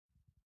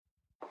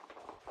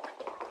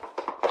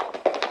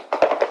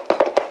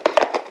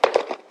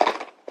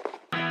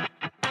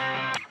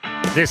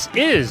This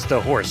is the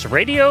Horse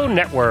Radio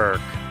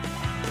Network.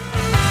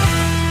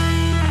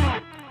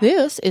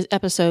 This is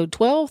episode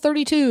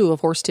 1232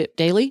 of Horse Tip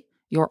Daily,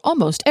 your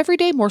almost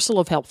everyday morsel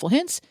of helpful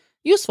hints,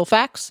 useful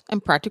facts,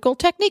 and practical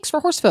techniques for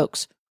horse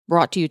folks.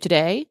 Brought to you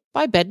today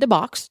by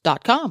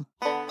bedindabox.com.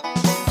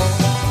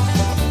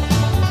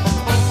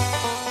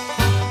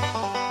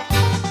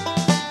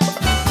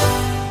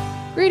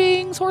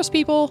 Greetings, horse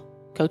people.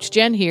 Coach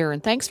Jen here,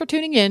 and thanks for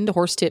tuning in to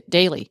Horse Tip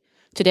Daily.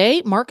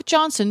 Today, Marc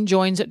Johnson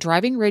joins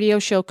driving radio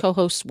show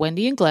co-hosts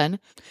Wendy and Glenn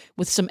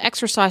with some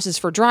exercises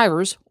for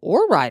drivers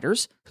or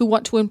riders who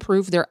want to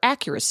improve their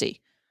accuracy.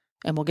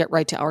 And we'll get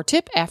right to our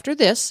tip after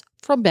this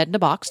from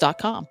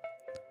bedindabox.com.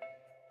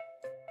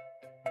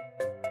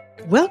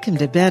 Welcome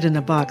to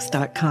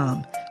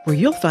bedindabox.com, where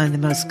you'll find the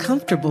most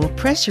comfortable,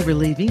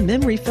 pressure-relieving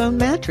memory foam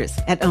mattress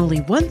at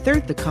only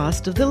 1/3 the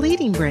cost of the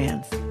leading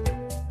brands.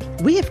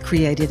 We have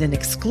created an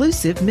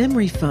exclusive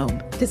memory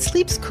foam that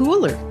sleeps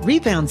cooler,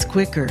 rebounds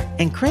quicker,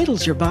 and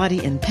cradles your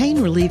body in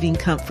pain-relieving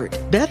comfort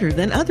better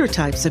than other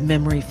types of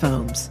memory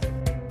foams.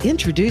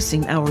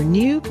 Introducing our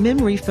new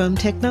memory foam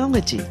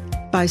technology.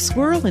 By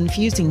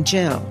swirl-infusing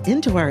gel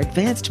into our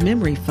advanced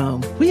memory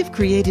foam, we have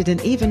created an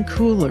even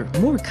cooler,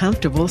 more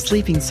comfortable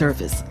sleeping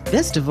surface.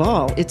 Best of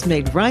all, it's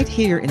made right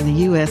here in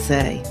the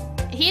USA.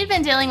 He had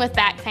been dealing with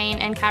back pain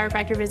and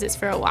chiropractor visits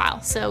for a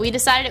while, so we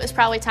decided it was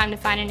probably time to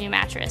find a new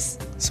mattress.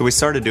 So we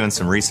started doing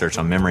some research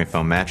on memory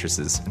foam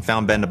mattresses and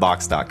found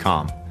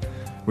bedindabox.com.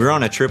 We were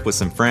on a trip with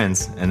some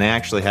friends, and they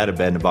actually had a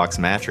bed-in-a-box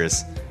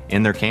mattress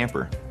in their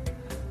camper.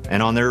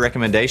 And on their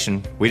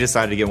recommendation, we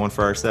decided to get one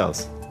for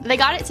ourselves. They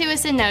got it to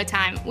us in no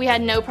time. We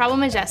had no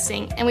problem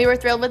adjusting, and we were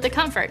thrilled with the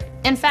comfort.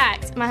 In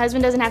fact, my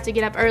husband doesn't have to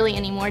get up early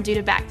anymore due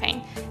to back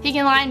pain. He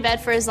can lie in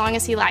bed for as long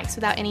as he likes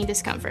without any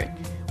discomfort.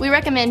 We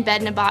recommend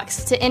Bed in a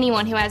Box to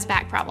anyone who has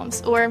back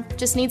problems or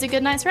just needs a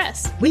good night's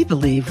rest. We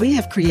believe we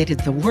have created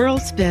the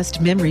world's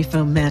best memory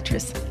foam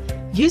mattress.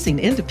 Using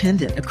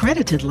independent,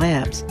 accredited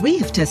labs, we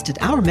have tested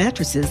our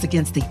mattresses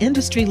against the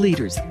industry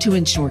leaders to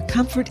ensure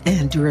comfort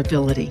and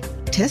durability.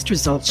 Test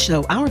results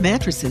show our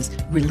mattresses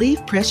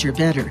relieve pressure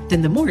better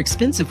than the more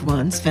expensive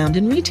ones found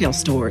in retail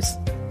stores.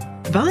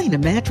 Buying a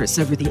mattress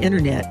over the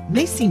internet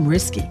may seem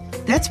risky.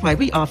 That's why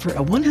we offer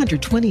a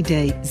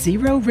 120-day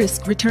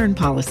zero-risk return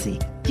policy.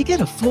 You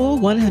get a full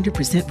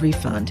 100%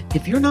 refund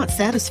if you're not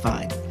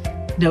satisfied.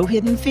 No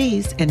hidden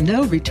fees and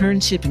no return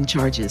shipping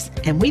charges,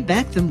 and we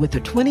back them with a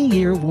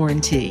 20-year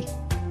warranty.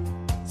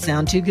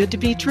 Sound too good to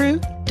be true?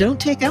 Don't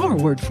take our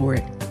word for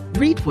it.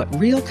 Read what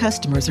real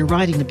customers are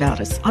writing about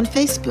us on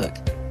Facebook,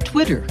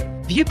 Twitter,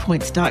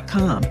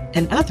 Viewpoints.com,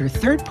 and other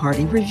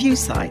third-party review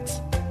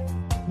sites.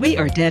 We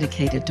are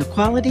dedicated to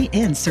quality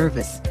and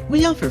service.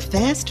 We offer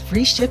fast,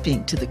 free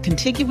shipping to the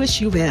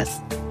contiguous U.S.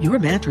 Your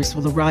mattress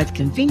will arrive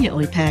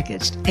conveniently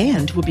packaged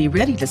and will be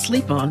ready to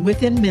sleep on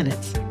within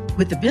minutes.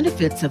 With the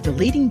benefits of the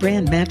leading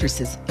brand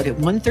mattresses, but at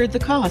 1/3 the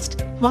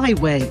cost, why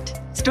wait?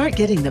 Start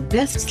getting the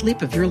best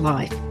sleep of your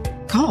life.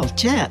 Call,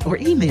 chat, or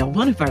email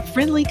one of our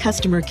friendly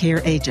customer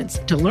care agents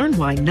to learn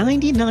why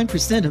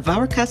 99% of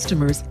our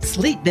customers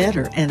sleep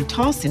better and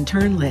toss and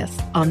turn less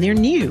on their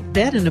new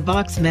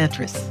Bed-in-a-Box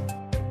mattress.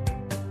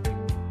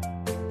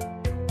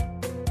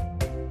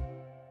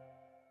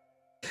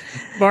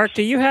 Marc,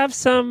 do you have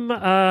some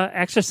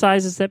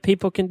exercises that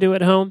people can do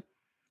at home?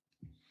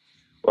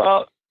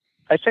 Well,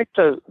 I think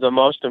the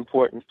most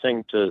important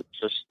thing to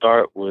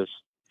start with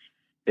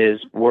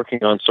is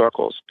working on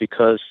circles,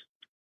 because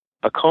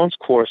a cones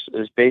course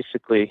is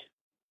basically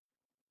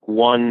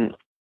one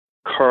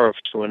curve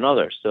to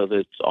another, so that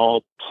it's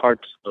all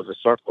parts of a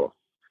circle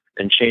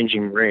and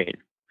changing rein.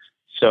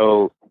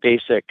 So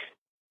basic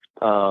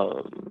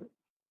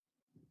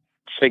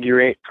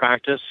figure eight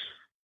practice,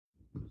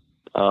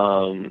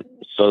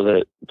 so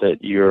that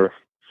you're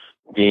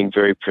being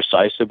very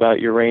precise about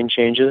your rein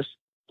changes.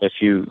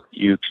 If you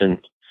can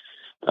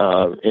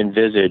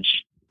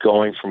envisage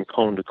going from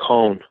cone to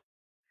cone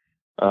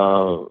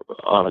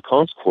on a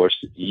cones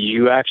course,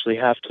 you actually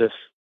have to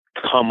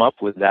come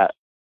up with that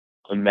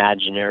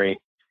imaginary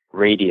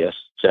radius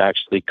to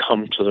actually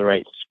come to the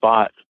right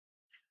spot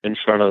in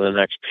front of the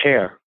next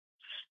pair.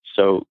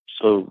 So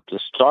the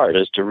start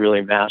is to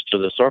really master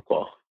the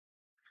circle.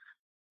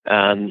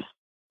 And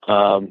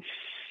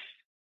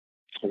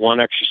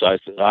one exercise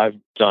that I've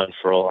done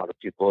for a lot of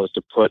people is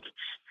to put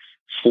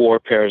 4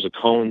 pairs of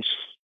cones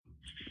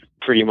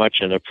pretty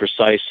much in a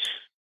precise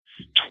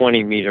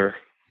 20-meter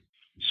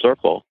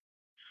circle.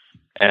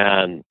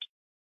 And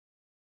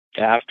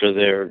after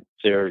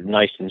they're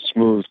nice and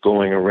smooth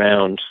going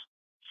around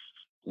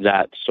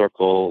that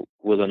circle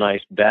with a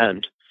nice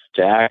bend,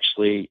 to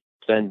actually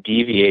then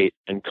deviate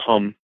and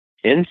come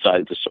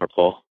inside the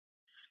circle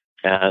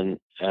and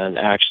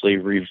actually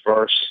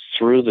reverse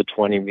through the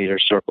 20-meter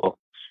circle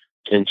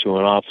into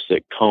an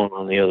opposite cone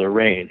on the other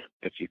rein,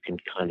 if you can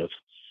kind of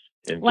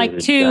like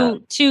two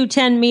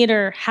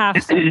 10-meter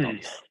half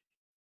circles.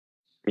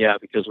 Yeah,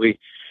 because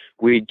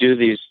we do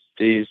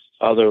these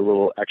other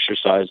little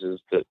exercises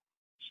that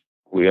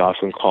we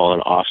often call an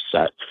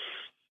offset,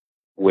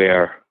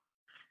 where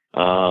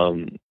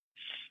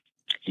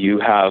you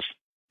have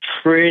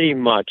pretty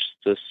much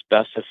the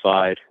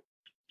specified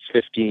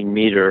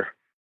 15-meter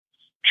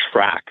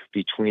track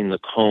between the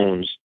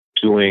cones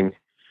doing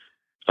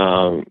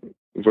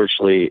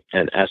virtually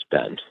an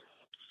S-bend.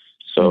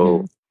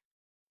 So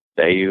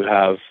that you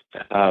have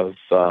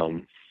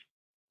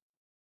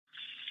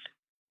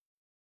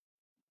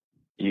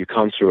you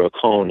come through a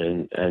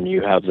cone and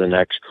you have the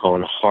next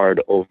cone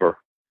hard over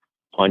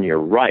on your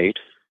right.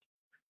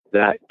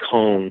 That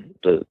cone,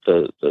 the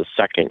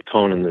second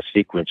cone in the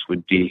sequence,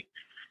 would be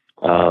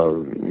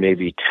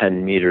maybe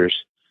 10 meters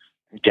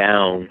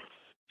down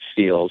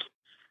field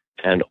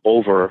and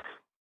over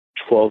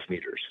 12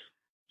 meters.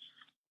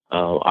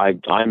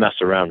 I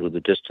mess around with the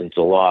distance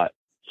a lot,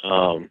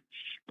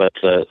 but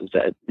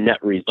the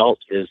net result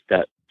is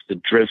that the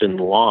driven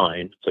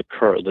line,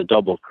 the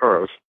double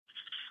curve,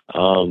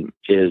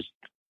 is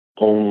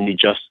only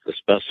just the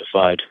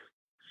specified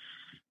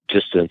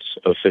distance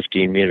of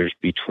 15 meters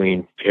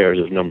between pairs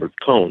of numbered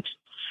cones.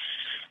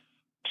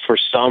 For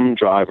some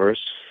drivers,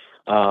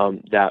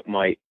 that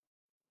might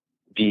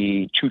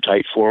be too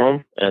tight for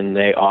them, and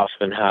they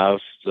often have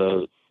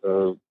the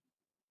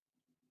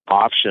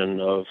option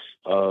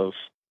of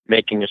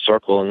making a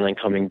circle and then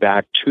coming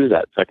back to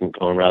that second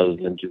cone rather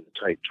than do the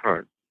tight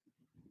turn.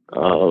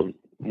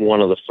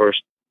 One of the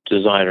first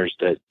designers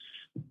that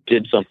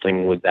did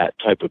something with that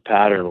type of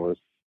pattern was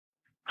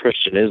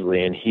Christian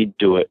Isley, and he'd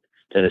do it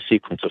in a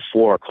sequence of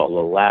 4 called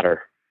the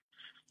ladder.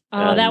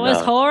 Oh, that was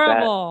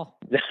horrible.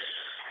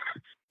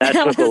 That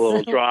took a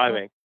little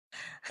driving.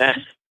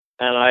 And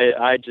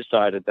I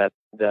decided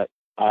that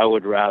I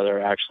would rather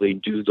actually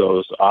do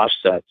those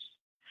offsets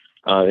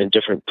in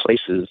different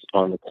places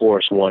on the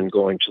course, one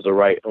going to the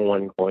right and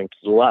one going to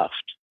the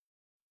left.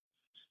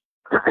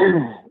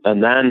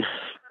 And then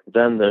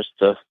there's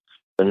the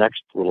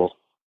next little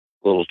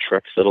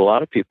tricks that a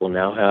lot of people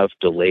now have: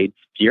 delayed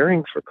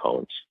steering for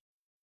cones.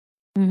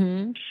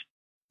 Mm-hmm.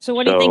 So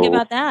what do you think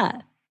about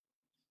that?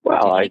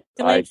 Well,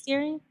 delayed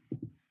steering?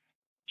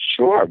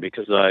 Sure,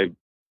 because I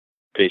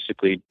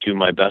basically do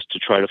my best to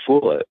try to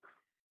fool it.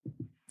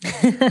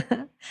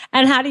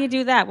 And how do you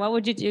do that? What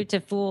would you do to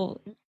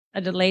fool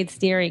a delayed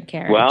steering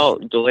carriage? Well,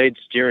 delayed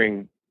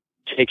steering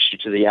takes you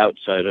to the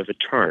outside of a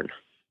turn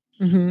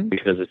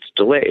because it's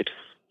delayed.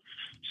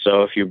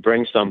 So if you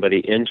bring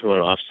somebody into an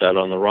offset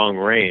on the wrong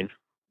rein,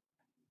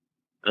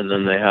 and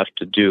then they have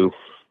to do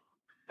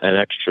an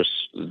extra,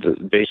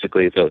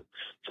 basically the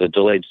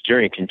delayed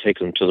steering can take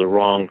them to the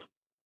wrong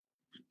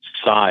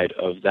side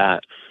of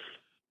that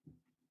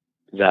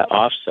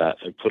offset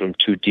and put them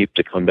too deep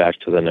to come back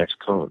to the next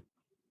cone.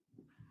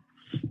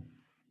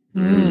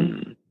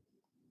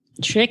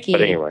 Tricky.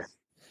 But anyway.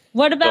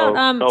 What about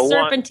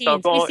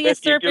serpentines? We see a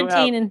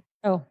serpentine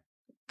go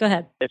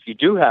ahead. If you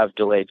do have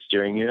delayed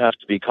steering, you have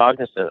to be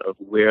cognizant of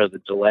where the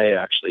delay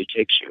actually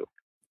takes you.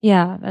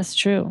 Yeah, that's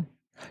true.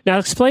 Now,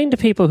 explain to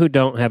people who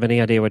don't have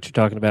any idea what you're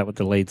talking about with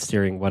delayed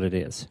steering, what it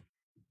is.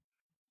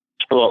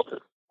 Well,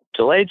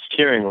 delayed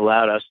steering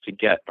allowed us to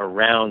get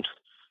around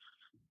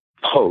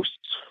posts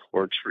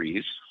or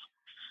trees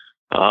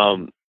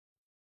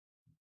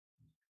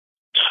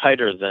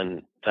tighter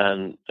than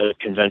a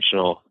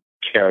conventional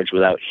carriage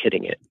without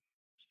hitting it.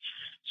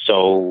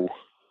 So,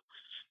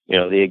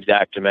 the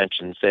exact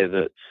dimensions, say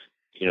that,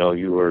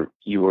 you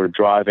were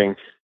driving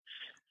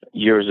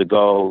years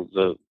ago,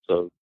 the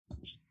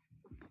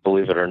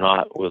believe it or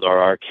not, with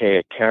our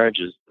archaic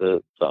carriages,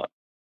 the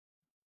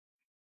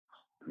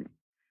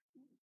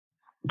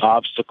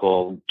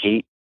obstacle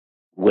gate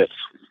width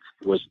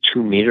was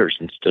 2 meters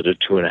instead of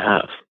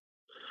 2.5.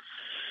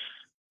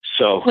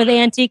 So with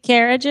antique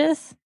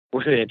carriages?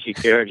 With antique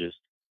carriages.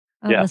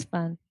 Oh, yeah. That's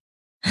fun.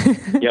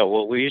 Yeah,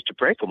 well, we used to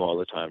break them all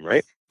the time,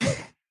 right?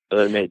 So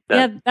that made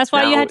sense. Yeah, that's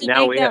why you have to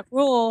make that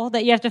rule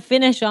that you have to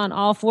finish on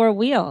all 4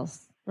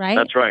 wheels, right?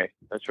 That's right.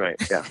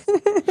 Yeah.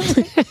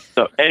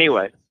 So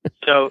anyway,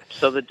 so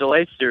the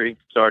delayed steering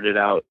started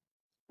out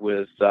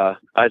with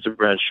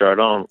Eisenbrand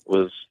Chardon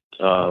was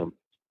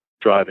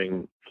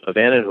driving a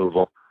Van den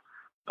Heuvel.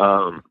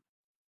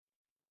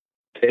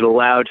 It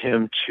allowed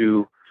him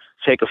to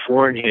take a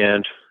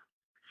four-in-hand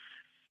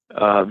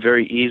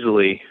very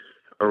easily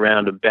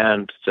around a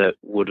bend that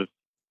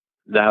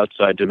the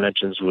outside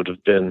dimensions would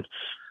have been,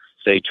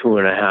 say,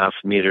 2.5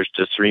 meters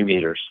to 3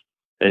 meters,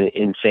 an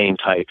insane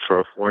tight for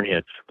a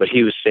four-in-hand, but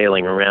he was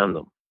sailing around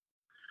them.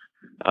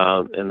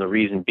 And the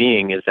reason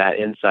being is that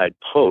inside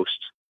post,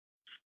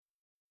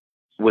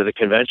 with a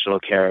conventional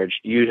carriage,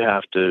 you'd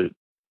have to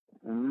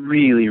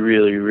really,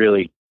 really,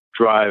 really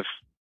drive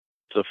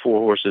the 4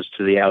 horses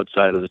to the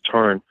outside of the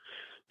turn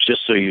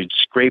just so you'd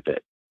scrape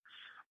it.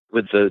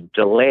 With the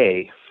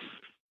delay,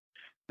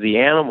 the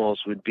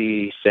animals would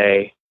be,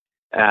 say,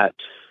 at,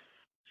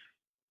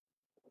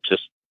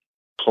 just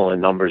pulling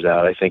numbers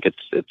out, I think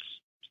it's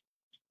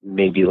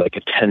maybe like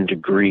a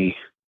 10-degree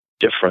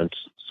difference.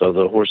 So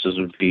the horses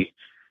would be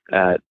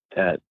at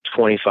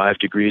 25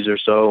 degrees or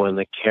so, and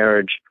the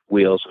carriage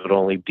wheels would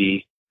only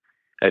be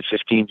at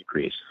 15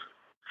 degrees.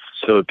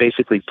 So it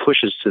basically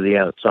pushes to the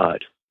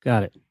outside.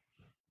 Got it.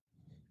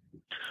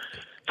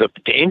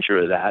 the danger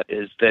of that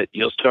is that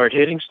you'll start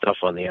hitting stuff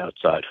on the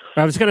outside.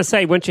 I was going to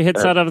say, once you hit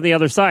stuff on the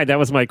other side, that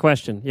was my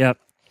question. Yep.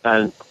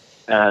 And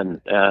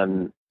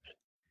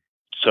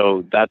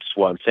so that's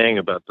one thing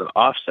about the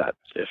offsets.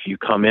 If you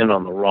come in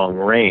on the wrong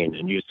rein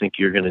and you think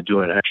you're going to do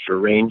an extra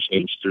rein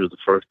change through the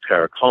first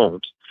pair of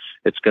cones,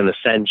 it's going to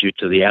send you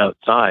to the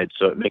outside,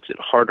 so it makes it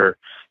harder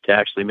to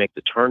actually make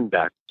the turn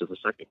back to the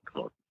second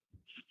cone.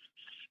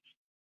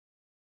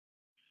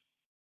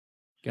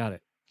 Got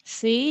it.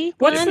 See?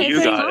 What's the thing?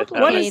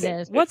 Well,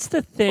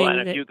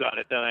 and if you got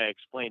it, then I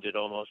explained it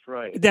almost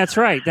right. That's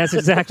right. That's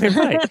exactly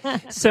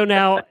right. So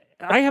now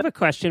I have a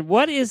question.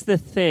 What is the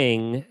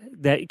thing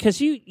that, because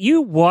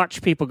you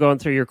watch people going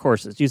through your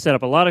courses. You set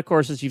up a lot of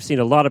courses. You've seen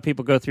a lot of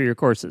people go through your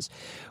courses.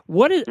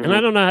 What is, and I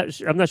don't know,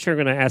 I'm not sure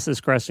I'm going to ask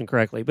this question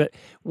correctly, but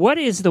what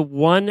is the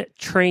one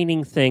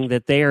training thing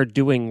that they are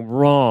doing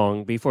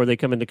wrong before they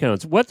come into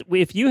cones? What,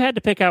 if you had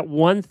to pick out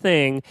one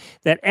thing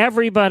that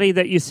everybody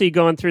that you see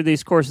going through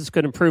these courses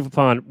could improve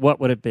upon, what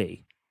would it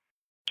be?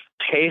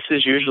 Pace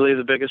is usually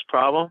the biggest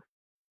problem.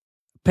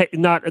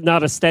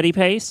 Not a steady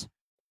pace?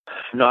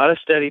 Not a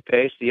steady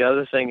pace. The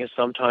other thing is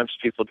sometimes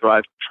people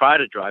try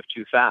to drive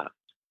too fast.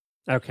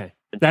 Okay.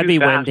 That'd be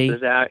Wendy.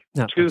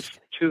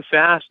 Too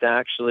fast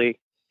actually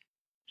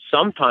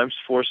sometimes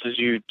forces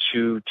you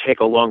to take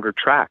a longer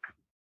track.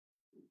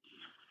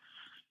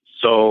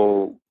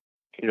 So,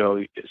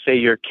 say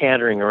you're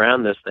cantering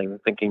around this thing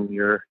thinking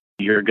you're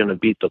going to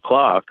beat the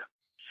clock,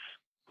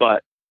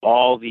 but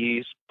all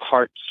these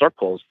part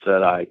circles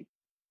that I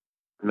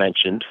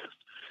mentioned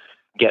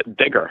get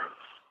bigger.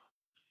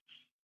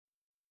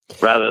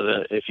 Rather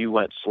than if you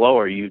went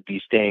slower, you'd be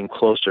staying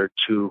closer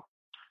to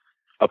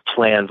a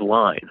planned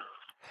line.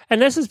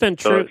 And this has been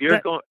true.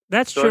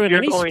 That's true in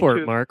any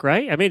sport, Mark,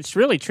 right? I mean, it's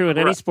really true in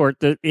any sport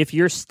that if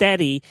you're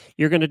steady,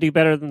 you're going to do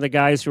better than the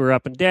guys who are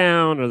up and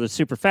down or the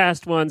super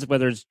fast ones,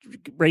 whether it's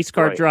race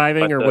car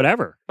driving or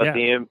whatever. But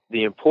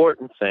the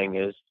important thing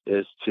is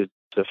to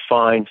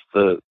find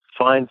the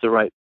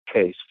right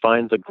pace,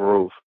 find the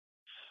groove,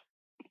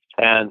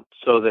 and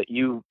so that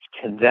you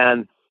can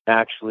then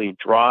actually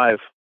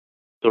drive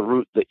the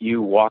route that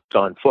you walked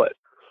on foot.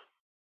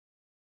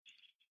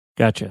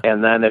 Gotcha.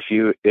 And then if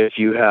you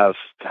have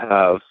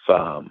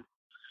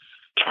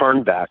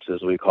turnbacks,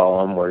 as we call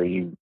them, where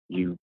you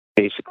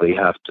basically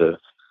have to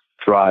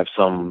drive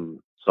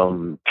some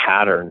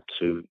pattern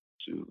to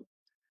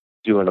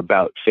do an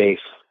about face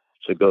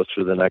to go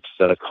through the next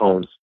set of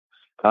cones.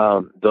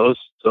 Those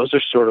are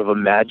sort of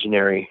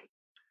imaginary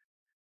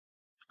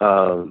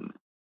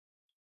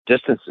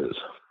distances.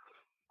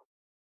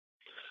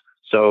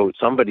 So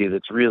somebody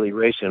that's really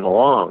racing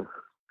along,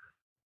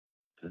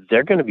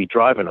 they're going to be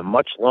driving a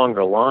much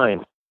longer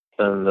line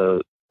than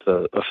the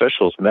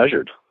officials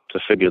measured to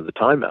figure the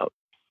time out.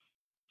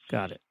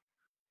 Got it.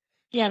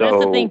 Yeah,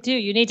 that's the thing too.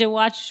 You need to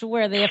watch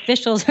where the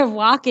officials are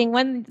walking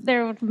when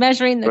they're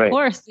measuring the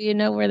course, so you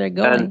know where they're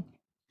going.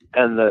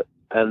 And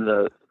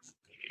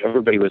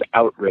everybody was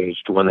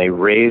outraged when they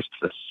raised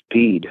the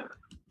speed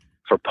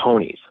for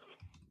ponies,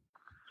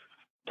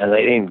 and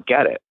they didn't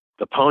get it.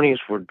 The ponies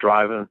were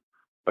driving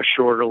a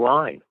shorter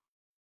line.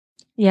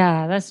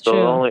 Yeah, that's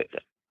true.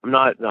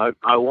 I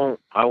won't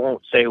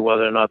say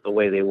whether or not the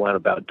way they went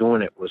about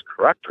doing it was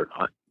correct or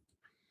not,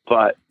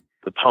 but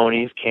the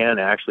ponies can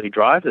actually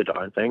drive the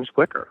darn things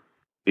quicker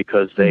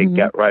because they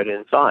get right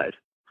inside.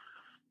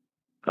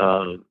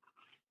 So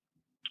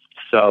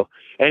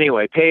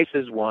anyway, pace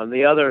is one.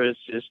 The other is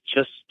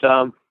just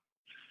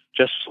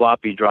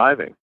sloppy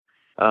driving.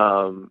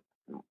 On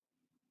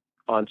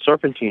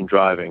serpentine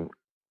driving,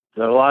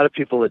 there are a lot of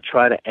people that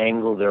try to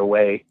angle their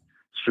way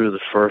through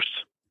the first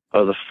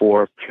of the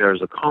 4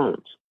 pairs of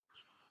cones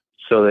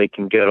so they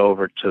can get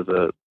over to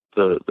the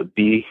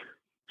B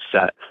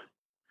set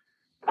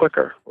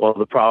quicker. Well,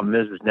 the problem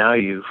is now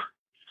you've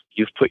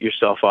put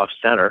yourself off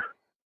center.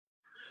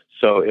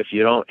 So if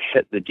you don't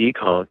hit the D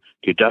cone,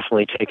 you're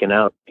definitely taking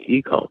out the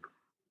E cone.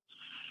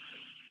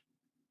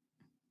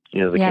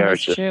 The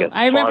carriage just gets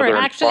I remember you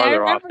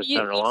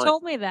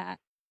told me that.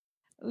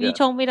 You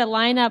told me to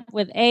line up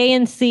with A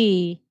and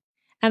C.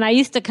 And I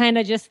used to kind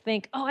of just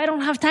think, I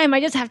don't have time.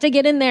 I just have to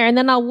get in there, and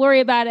then I'll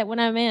worry about it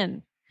when I'm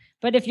in.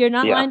 But if you're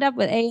not lined up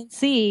with A and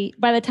C,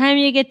 by the time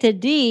you get to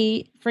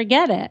D,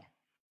 forget it.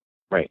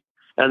 Right.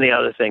 And the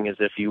other thing is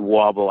if you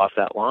wobble off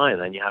that line,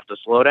 then you have to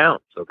slow down.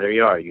 So there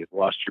you are. You've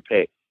lost your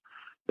pace.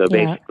 So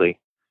basically,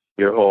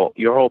 your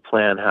whole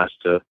plan has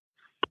to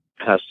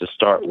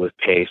start with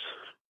pace,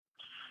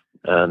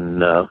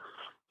 and then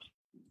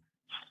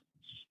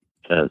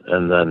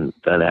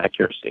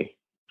accuracy.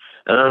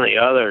 And then the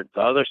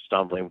other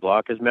stumbling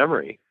block is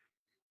memory.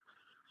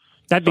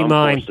 That'd be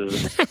mine.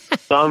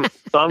 Some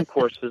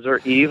courses are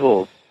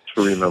evil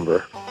to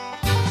remember.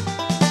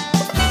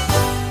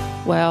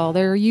 Well,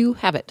 there you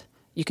have it.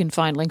 You can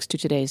find links to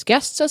today's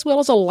guests as well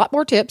as a lot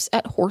more tips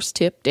at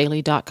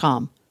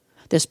horsetipdaily.com.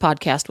 This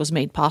podcast was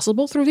made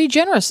possible through the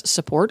generous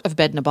support of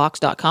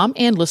bedinabox.com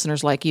and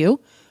listeners like you.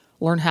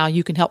 Learn how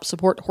you can help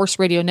support Horse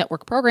Radio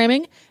Network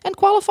programming and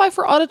qualify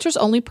for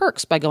auditors-only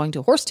perks by going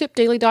to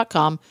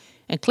horsetipdaily.com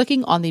and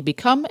clicking on the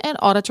Become an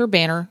Auditor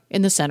banner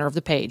in the center of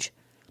the page.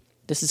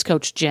 This is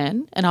Coach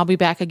Jen, and I'll be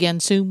back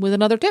again soon with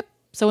another tip.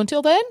 So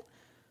until then,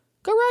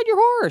 go ride your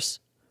horse.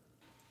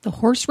 The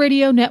Horse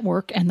Radio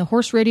Network and the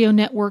Horse Radio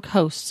Network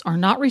hosts are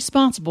not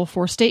responsible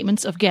for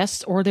statements of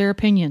guests or their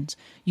opinions.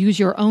 Use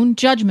your own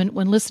judgment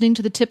when listening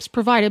to the tips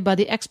provided by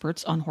the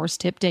experts on Horse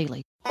Tip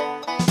Daily.